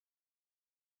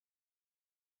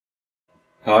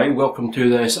Hi, welcome to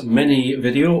this mini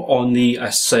video on the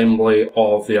assembly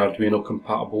of the Arduino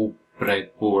compatible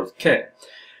breadboard kit.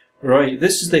 Right,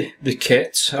 this is the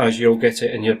kit as you'll get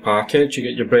it in your package. You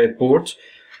get your breadboard,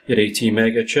 your 18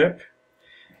 mega chip,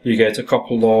 you get a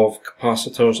couple of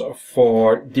capacitors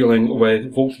for dealing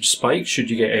with voltage spikes should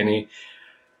you get any,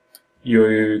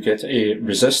 you get a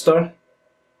resistor,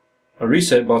 a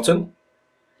reset button,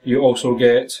 you also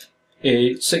get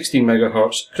a 16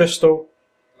 megahertz crystal,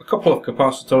 a couple of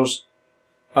capacitors,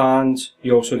 and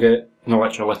you also get an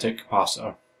electrolytic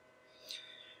capacitor.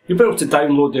 You'll be able to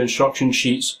download the instruction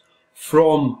sheets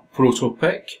from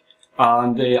proto-pic,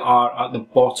 and they are at the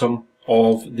bottom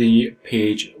of the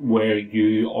page where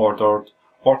you ordered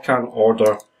or can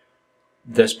order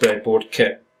this breadboard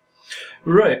kit.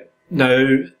 Right,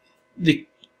 now the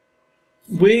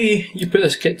way you put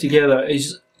this kit together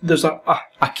is there's a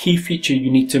key feature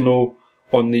you need to know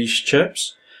on these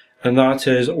chips, and that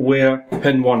is where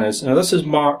pin 1 is. Now this is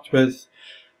marked with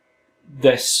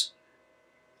this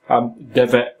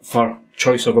divot for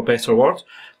choice of a better word,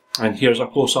 and here's a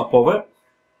close-up of it.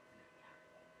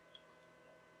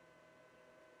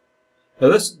 Now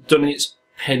this denotes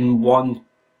pin 1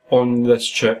 on this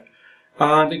chip,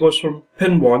 and it goes from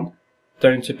pin 1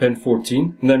 down to pin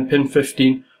 14, and then pin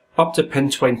 15 up to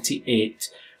pin 28.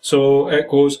 So it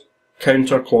goes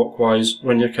counterclockwise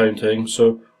when you're counting,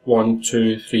 so 1,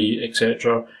 2, 3,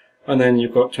 etc. And then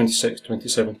you've got 26,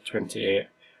 27, 28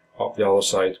 up the other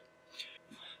side.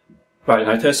 Right,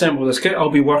 now to assemble this kit,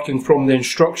 I'll be working from the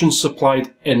instructions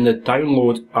supplied in the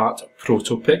download at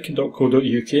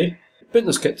protopic.co.uk. Putting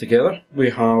this kit together, we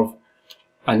have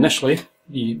initially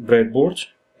the breadboard.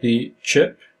 The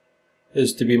chip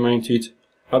is to be mounted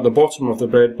at the bottom of the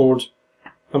breadboard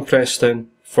and pressed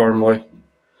in firmly.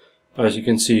 As you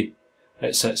can see,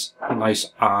 it sits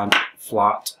nice and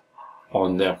flat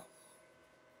on there.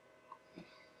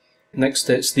 Next,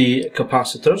 it's the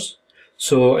capacitors.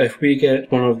 So if we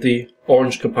get one of the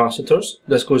orange capacitors,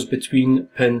 this goes between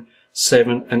pin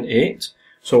 7 and 8.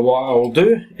 So what I'll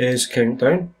do is count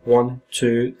down 1,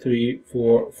 2, 3,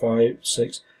 4, 5,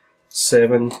 6,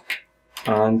 7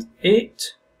 and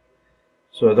 8.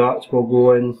 So that will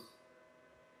go in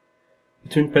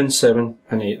between pin 7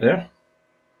 and 8 there.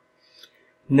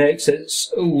 Next,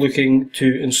 it's looking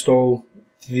to install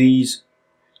these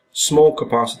small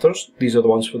capacitors. These are the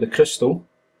ones for the crystal.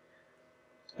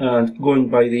 And going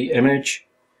by the image,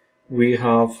 we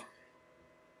have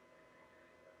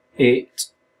 8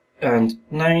 and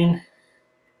 9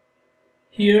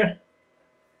 here,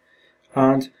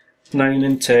 and 9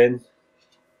 and 10.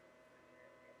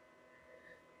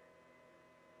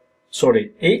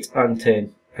 Sorry, 8 and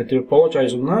 10. I do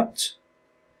apologise on that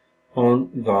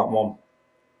one.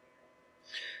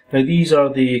 Now these are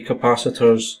the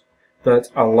capacitors that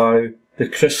allow the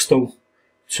crystal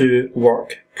to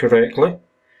work correctly.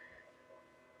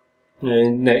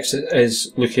 And next it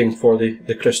is looking for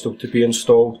the crystal to be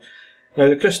installed. Now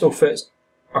the crystal fits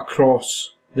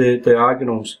across the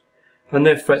diagonals, and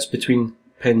it fits between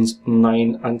pins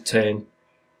 9 and 10.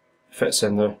 Fits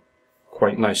in there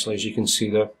quite nicely, as you can see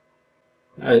there.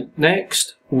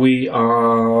 Next we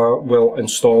will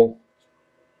install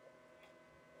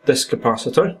this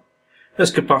capacitor. This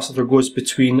capacitor goes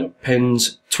between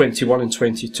pins 21 and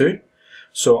 22,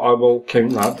 so I will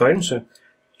count that down. So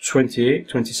 28,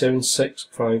 27, 6,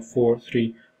 5, 4,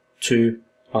 3, 2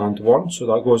 and 1, so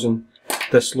that goes in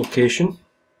this location.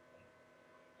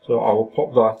 So I will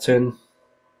pop that in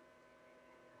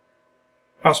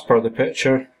as per the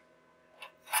picture,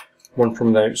 1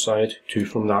 from the outside, 2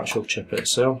 from the actual chip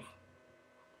itself.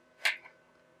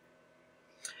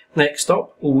 Next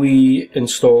up, we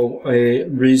install a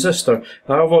resistor.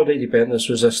 Now I've already bent this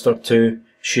resistor to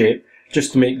shape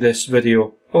just to make this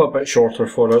video a little bit shorter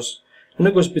for us, and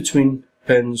it goes between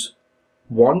pins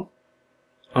 1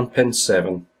 and pin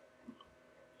 7.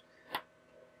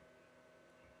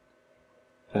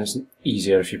 And it's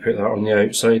easier if you put that on the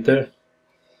outside there.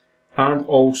 And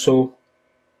also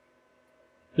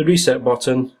the reset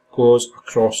button goes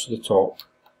across the top.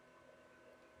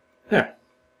 There.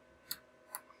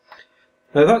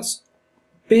 Now that's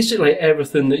basically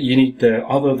everything that you need there,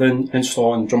 other than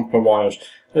installing jumper wires.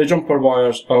 The jumper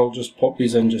wires, I'll just pop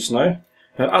these in just now.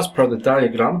 Now as per the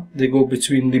diagram, they go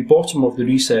between the bottom of the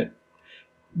reset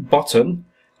button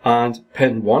and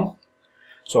pin 1.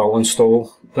 So I'll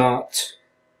install that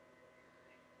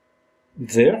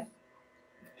there.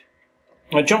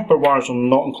 Now jumper wires are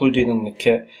not included in the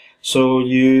kit, so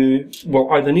you will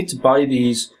either need to buy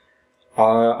these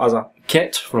as a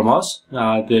kit from us.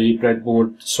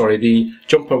 The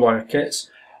jumper wire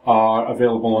kits are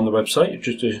available on the website.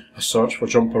 Just do a search for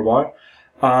jumper wire,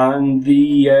 And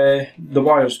the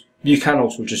wires, you can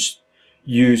also just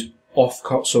use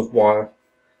offcuts of wire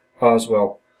as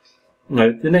well.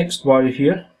 Now the next wire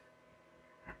here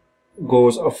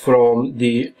goes from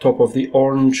the top of the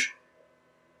orange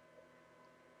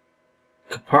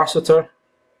capacitor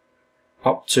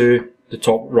up to the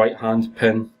top right hand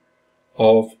pin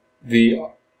of the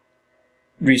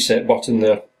reset button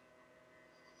there.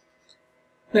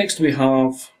 Next we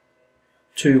have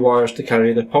two wires to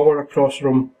carry the power across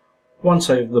from one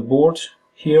side of the board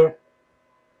here,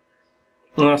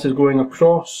 and that is going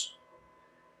across,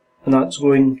 and that's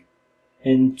going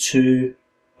into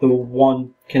the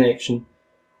one connection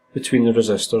between the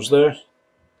resistors there.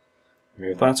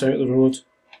 Move that out of the road,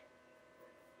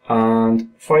 and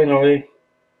finally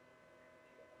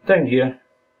down here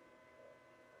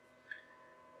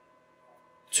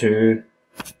to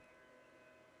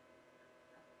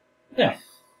there.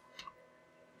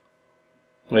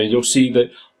 Now you'll see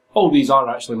that all these are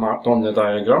actually marked on the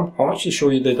diagram. I'll actually show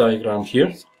you the diagram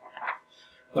here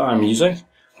that I'm using.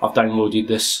 I've downloaded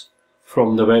this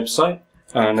from the website,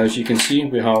 and as you can see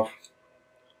we have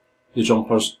the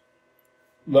jumpers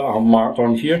that are marked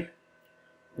on here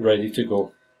ready to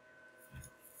go.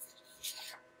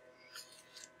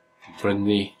 Bring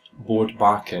the board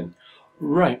back in.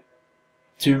 Right,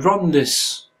 to run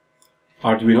this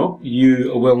Arduino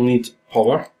you will need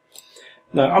power.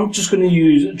 Now I'm just going to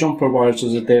use jumper wires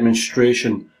as a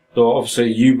demonstration, though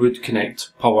obviously you would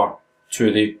connect power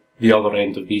to the other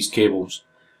end of these cables.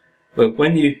 But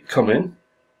when you come in,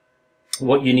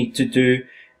 what you need to do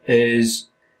is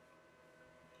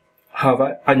have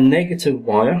a negative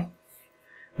wire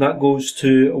that goes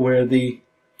to where the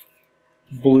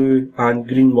blue and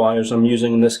green wires I'm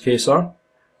using in this case are,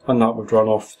 and that would run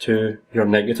off to your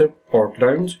negative or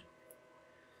ground.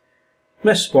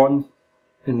 Miss one,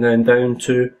 and then down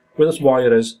to where this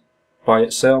wire is by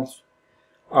itself,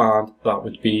 and that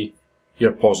would be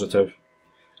your positive.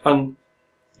 And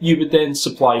you would then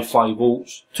supply 5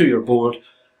 volts to your board,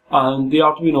 and the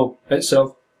Arduino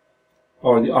itself,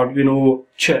 or the Arduino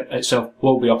chip itself,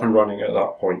 will be up and running at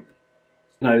that point.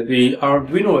 Now the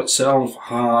Arduino itself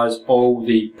has all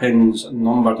the pins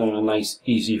numbered in a nice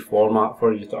easy format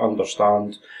for you to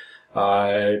understand,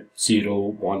 0,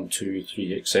 1, 2,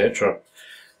 3, etc.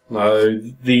 Now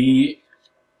the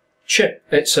chip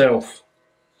itself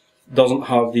doesn't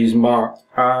have these marked,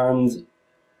 and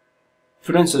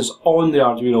for instance on the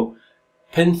Arduino,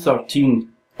 pin 13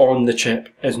 on the chip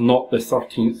is not the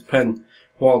 13th pin.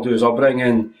 What I'll do is I'll bring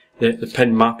in the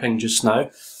pin mapping just now,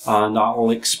 and I'll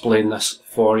explain this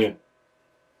for you.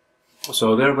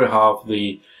 So there we have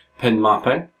the pin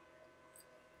mapping.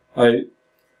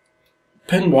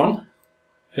 Pin 1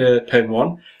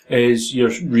 is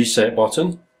your reset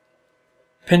button.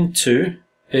 Pin 2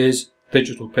 is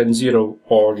digital pin 0,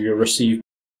 or your receive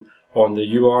on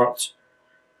the UART.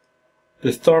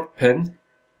 The third pin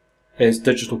is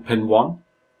digital pin 1,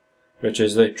 which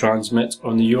is the transmit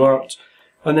on the UART.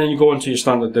 And then you go into your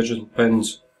standard digital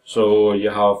pins. So you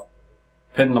have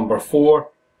pin number 4,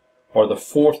 or the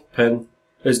 4th pin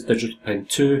is digital pin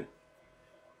 2.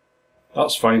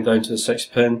 That's fine down to the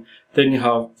 6th pin. Then you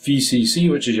have VCC,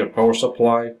 which is your power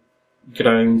supply,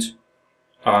 ground,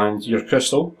 and your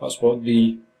crystal. That's what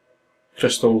the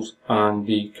crystals and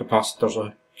the capacitors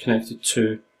are connected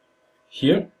to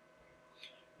here.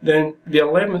 Then the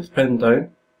 11th pin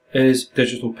down is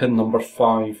digital pin number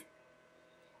 5.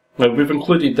 Now we've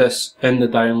included this in the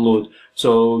download,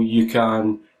 so you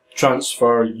can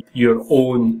transfer your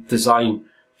own design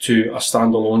to a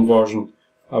standalone version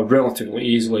relatively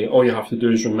easily. All you have to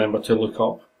do is remember to look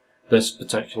up this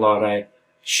particular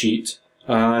sheet.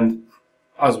 And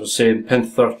as I was saying, pin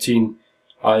 13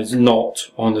 is not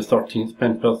on the 13th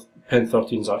pin. Pin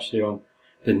 13 is actually on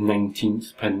the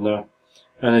 19th pin there.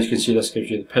 And as you can see, this gives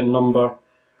you the pin number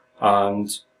and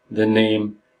the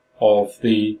name of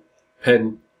the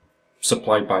pin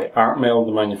supplied by Atmel,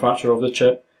 the manufacturer of the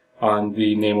chip, and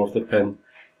the name of the pin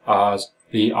as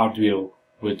the Arduino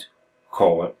would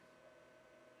call it.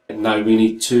 And now we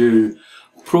need to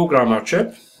program our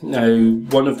chip. Now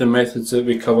one of the methods that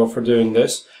we cover for doing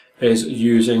this is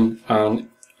using an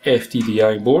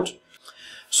FTDI board.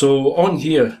 So on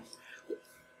here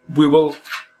we will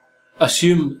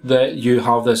assume that you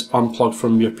have this unplugged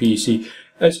from your PC.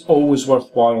 It's always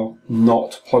worthwhile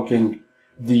not plugging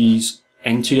these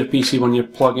into your PC when you're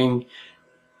plugging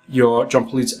your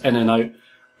jumper leads in and out,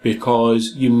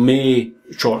 because you may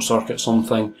short circuit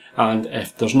something, and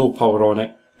if there's no power on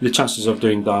it, the chances of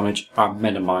doing damage are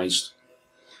minimised.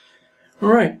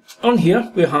 Right, on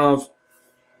here we have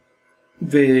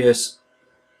various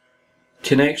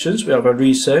connections. We have a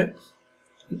reset,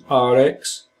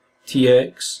 RX,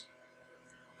 TX,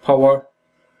 power.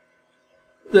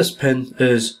 This pin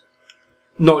is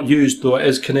not used, though it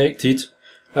is connected.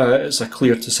 It's a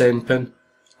clear to send pin.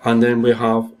 And then we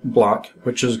have black,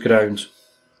 which is ground.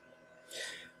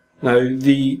 Now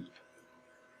the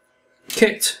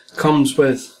kit comes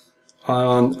with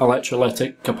an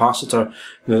electrolytic capacitor.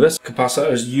 Now this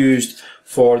capacitor is used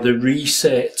for the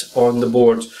reset on the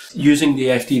board. Using the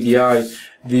FTDI,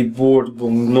 the board will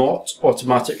not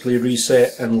automatically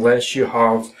reset unless you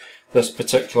have this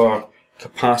particular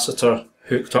capacitor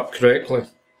hooked up correctly.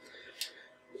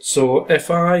 So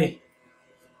if I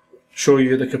show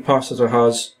you, the capacitor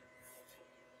has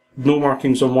no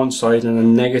markings on one side and a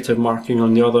negative marking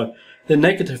on the other. The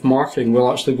negative marking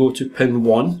will actually go to pin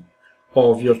 1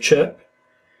 of your chip,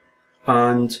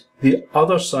 and the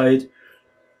other side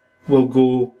will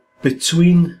go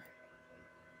between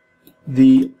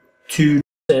the two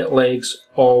reset legs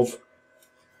of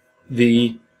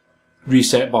the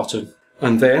reset button.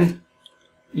 And then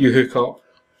you hook up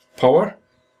power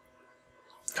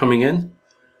coming in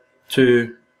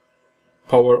to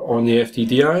power on the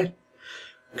FTDI,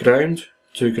 ground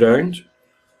to ground.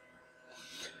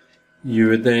 You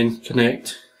would then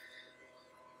connect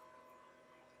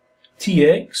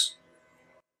TX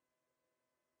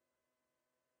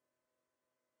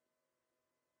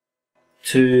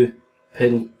to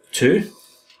pin 2,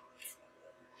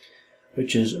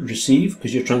 which is receive,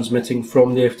 because you're transmitting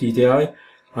from the FTDI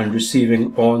and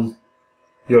receiving on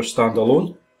your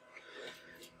standalone.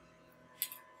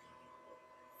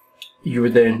 You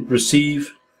would then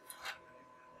receive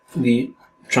the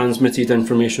transmitted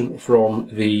information from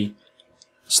the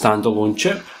standalone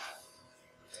chip,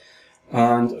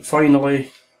 and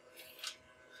finally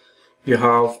you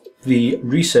have the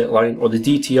reset line, or the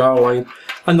DTR line,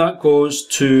 and that goes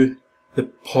to the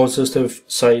positive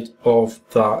side of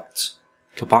that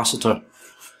capacitor,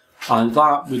 and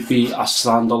that would be a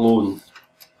standalone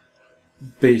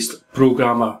based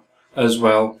programmer as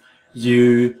well.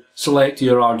 You select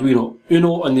your Arduino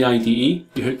Uno on the IDE,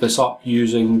 you hook this up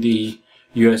using the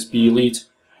USB lead.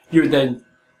 You would then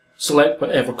select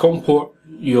whatever COM port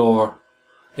your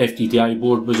FTDI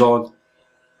board was on,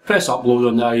 press upload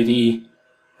on the IDE,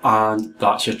 and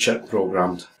that's your chip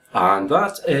programmed. And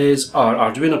that is our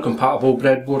Arduino compatible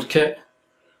breadboard kit.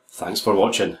 Thanks for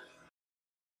watching.